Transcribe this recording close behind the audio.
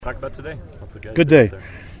Talk about today. Good day.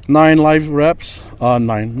 90 live reps. Had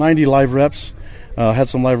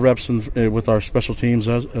some live reps with our special teams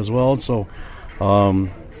as well. So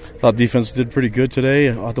thought defense did pretty good today.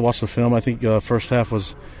 I had to watch the film. I think first half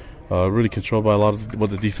was really controlled by a lot of what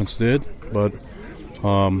the defense did. But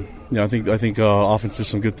I think offense did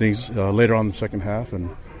some good things later on in the second half. And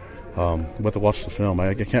we had to watch the film.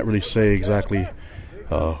 I can't really say exactly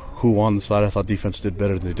who won the side. I thought defense did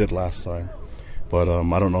better than they did last time. But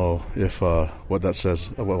I don't know if what that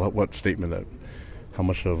says, what statement that, how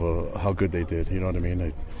much of how good they did. You know what I mean?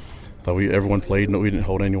 I thought everyone played. No, we didn't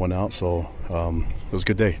hold anyone out, so it was a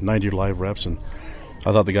good day. 90 live reps, and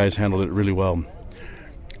I thought the guys handled it really well.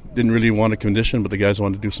 Didn't really want to condition, but the guys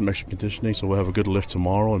wanted to do some extra conditioning, so we'll have a good lift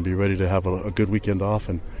tomorrow and be ready to have a good weekend off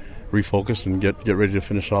and refocus and get ready to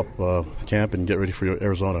finish up camp and get ready for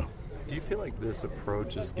Arizona. Do you feel like this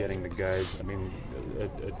approach is getting the guys,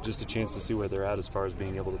 just a chance to see where they're at as far as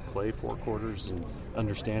being able to play 4 quarters and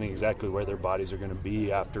understanding exactly where their bodies are going to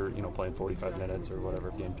be after, playing 45 minutes or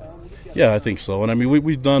whatever game time? Yeah, I think so. And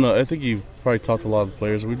we've done, I think you've probably talked to a lot of the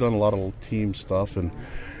players. We've done a lot of team stuff, and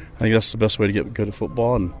I think that's the best way to get good at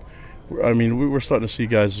football. And we're starting to see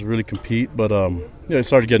guys really compete, but it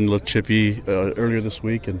started getting a little chippy earlier this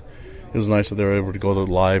week, and it was nice that they were able to go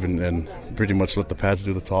live and pretty much let the pads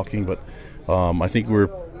do the talking. But I think we're,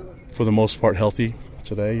 for the most part, healthy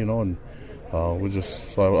today, and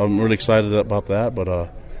so I'm really excited about that.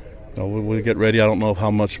 But we'll get ready. I don't know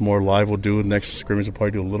how much more live we'll do. Next scrimmage we'll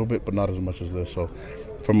probably do a little bit, but not as much as this. So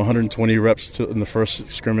from 120 reps in the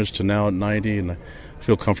first scrimmage to now at 90, and I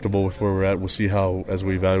feel comfortable with where we're at. We'll see how, as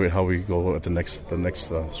we evaluate how we go at the next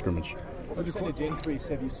scrimmage. What percentage increase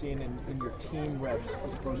have you seen in your team reps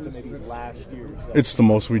as opposed to maybe last year? It's the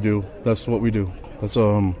most we do. That's what we do. That's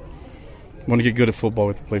want to get good at football,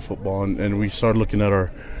 we have to play football, and we started looking at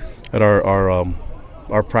our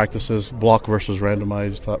practices, block versus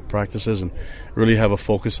randomized practices, and really have a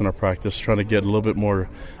focus in our practice, trying to get a little bit more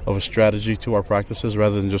of a strategy to our practices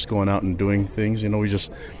rather than just going out and doing things.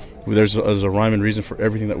 There's a rhyme and reason for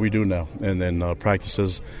everything that we do now, and then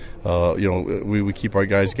practices. We keep our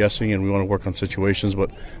guys guessing, and we want to work on situations. But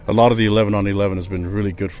a lot of the 11-on-11 has been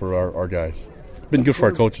really good for our guys. Been good for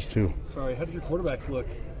our coaches too. Sorry, how did your quarterbacks look,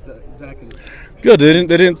 Zach? Good. They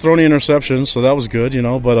didn't throw any interceptions, so that was good.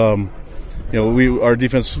 But our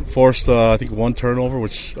defense forced I think 1 turnover,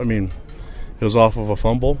 which it was off of a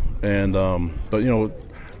fumble, and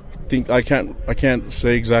I can't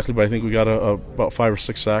say exactly, but I think we got about 5 or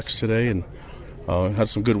 6 sacks today, and had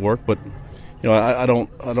some good work. But I think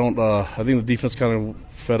the defense kind of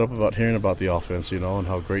fed up about hearing about the offense, and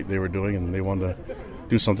how great they were doing, and they wanted to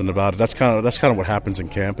do something about it. That's kind of what happens in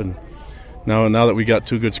camp. And now that we got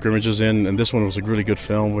 2 good scrimmages in, and this one was a really good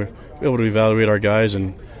film, we're able to evaluate our guys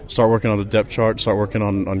and start working on the depth chart, start working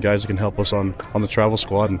on guys that can help us on the travel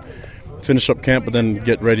squad, and finish up camp, but then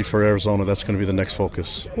get ready for Arizona. That's going to be the next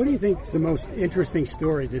focus. What do you think is the most interesting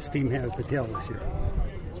story this team has to tell this year?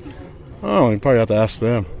 Oh, you probably have to ask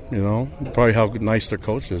them, probably how nice their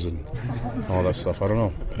coach is and all that stuff. I don't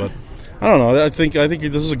know. But I don't know. I think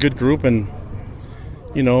this is a good group, and,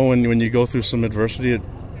 when you go through some adversity,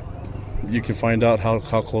 you can find out how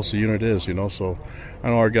close the unit is, So I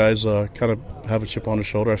know our guys kind of have a chip on their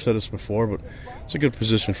shoulder. I've said this before, but it's a good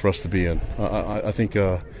position for us to be in. I think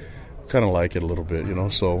kind of like it a little bit,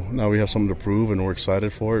 So now we have something to prove, and we're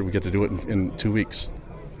excited for it. We get to do it in 2 weeks.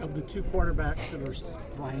 Of the 2 quarterbacks that are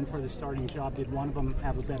vying for the starting job, did one of them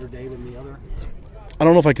have a better day than the other? I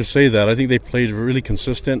don't know if I could say that. I think they played really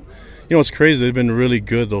consistent. It's crazy. They've been really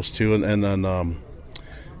good, those 2, and then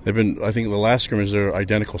they've been. I think the last scrimmage they're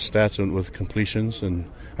identical stats with completions, and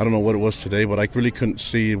I don't know what it was today, but I really couldn't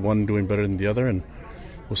see one doing better than the other, and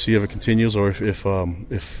we'll see if it continues or if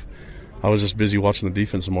I was just busy watching the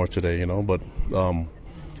defense more today, But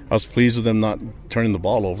I was pleased with them not turning the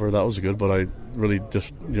ball over. That was good, but I really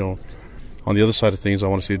just, on the other side of things, I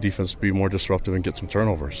want to see the defense be more disruptive and get some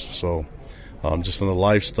turnovers. So just on the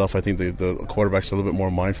live stuff, I think the quarterback's a little bit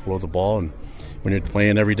more mindful of the ball, and when you're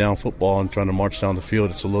playing every down football and trying to march down the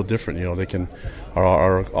field, it's a little different. They can,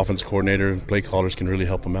 our offensive coordinator and play callers can really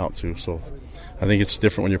help them out too. So I think it's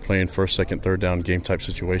different when you're playing first, second, third down game type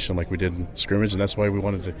situation like we did in scrimmage, and that's why we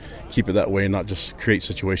wanted to keep it that way and not just create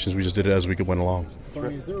situations. We just did it as we went along.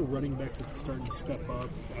 Sorry, is there a running back that's starting to step up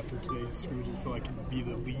after today's scrimmage and feel like he can be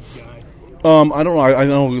the lead guy? I don't know. I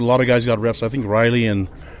know a lot of guys got reps. I think Riley and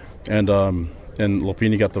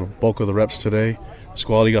Lopini got the bulk of the reps today.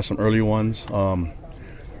 Squally got some early ones.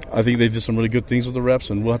 I think they did some really good things with the reps,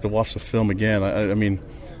 and we'll have to watch the film again.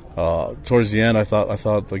 Towards the end, I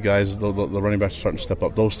thought the guys, the running backs, were starting to step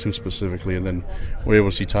up. Those 2 specifically, and then we're able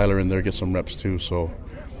to see Tyler in there get some reps too. So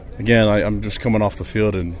again, I'm just coming off the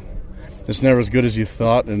field, and it's never as good as you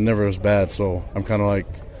thought and never as bad. So I'm kind of like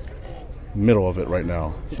middle of it right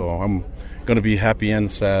now. So I'm going to be happy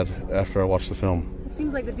and sad after I watch the film. It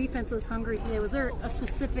seems like the defense was hungry today. Was there a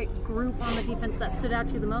specific group on the defense that stood out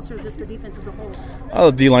to you the most, or just the defense as a whole?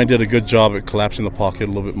 The D-line did a good job at collapsing the pocket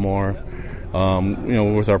a little bit more.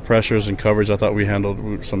 With our pressures and coverage, I thought we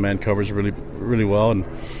handled some man coverage really, really well. And,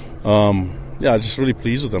 just really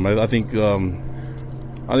pleased with them. I think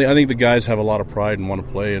the guys have a lot of pride and want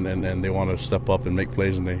to play, and they want to step up and make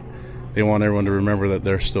plays, and they want everyone to remember that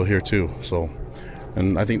they're still here too. So,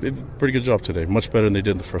 and I think they did a pretty good job today, much better than they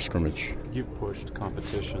did in the first scrimmage. You've pushed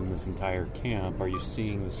competition this entire camp. Are you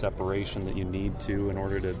seeing the separation that you need to in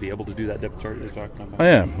order to be able to do that depth chart you're talking about? I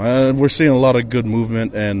am. We're seeing a lot of good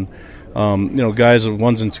movement, and guys of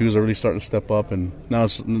ones and twos are really starting to step up. And now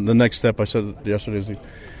it's the next step. I said yesterday is to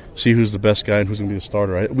see who's the best guy and who's going to be the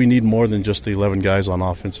starter. We need more than just the 11 guys on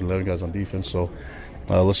offense and 11 guys on defense. So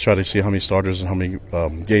let's try to see how many starters and how many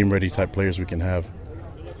game-ready type players we can have.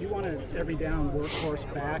 Do you want an every down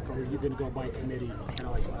workhorse back, or are you going to go by committee, kind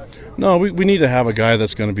of like last year? No, we need to have a guy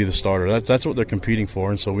that's going to be the starter. That's what they're competing for,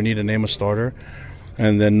 and so we need to name a starter,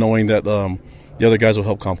 and then knowing that the other guys will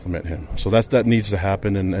help complement him. So that needs to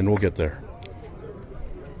happen, and we'll get there.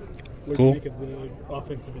 What do you make of the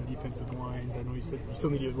offensive and defensive lines? I know you said you still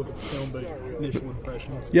need to look at the film, but initial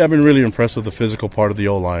impressions. Yeah, I've been really impressed with the physical part of the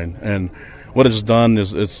O-line, and what it's done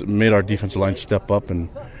is it's made our defensive line step up and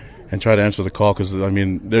try to answer the call, because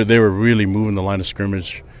they were really moving the line of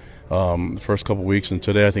scrimmage the first couple of weeks, and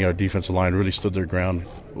today I think our defensive line really stood their ground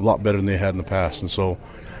a lot better than they had in the past. And so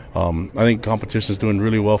I think competition is doing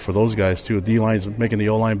really well for those guys too. The D-line's making the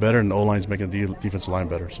O-line better, and the O-line's making the defensive line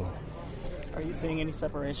better. So, are you seeing any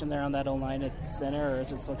separation there on that O-line at center, or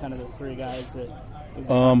is it still kind of the three guys that we've been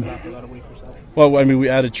talking about for about a week or so? Well, we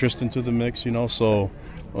added Tristan to the mix, so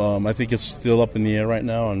I think it's still up in the air right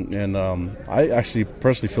now, and I actually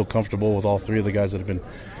personally feel comfortable with all three of the guys that have been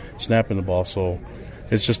snapping the ball. So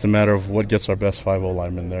it's just a matter of what gets our best 5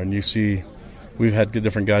 linemen there. And you see we've had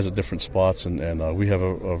different guys at different spots, and we have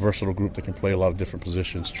a versatile group that can play a lot of different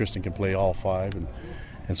positions. Tristan can play all 5, and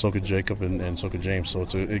so could Jacob, and so could James. So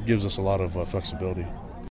it gives us a lot of flexibility.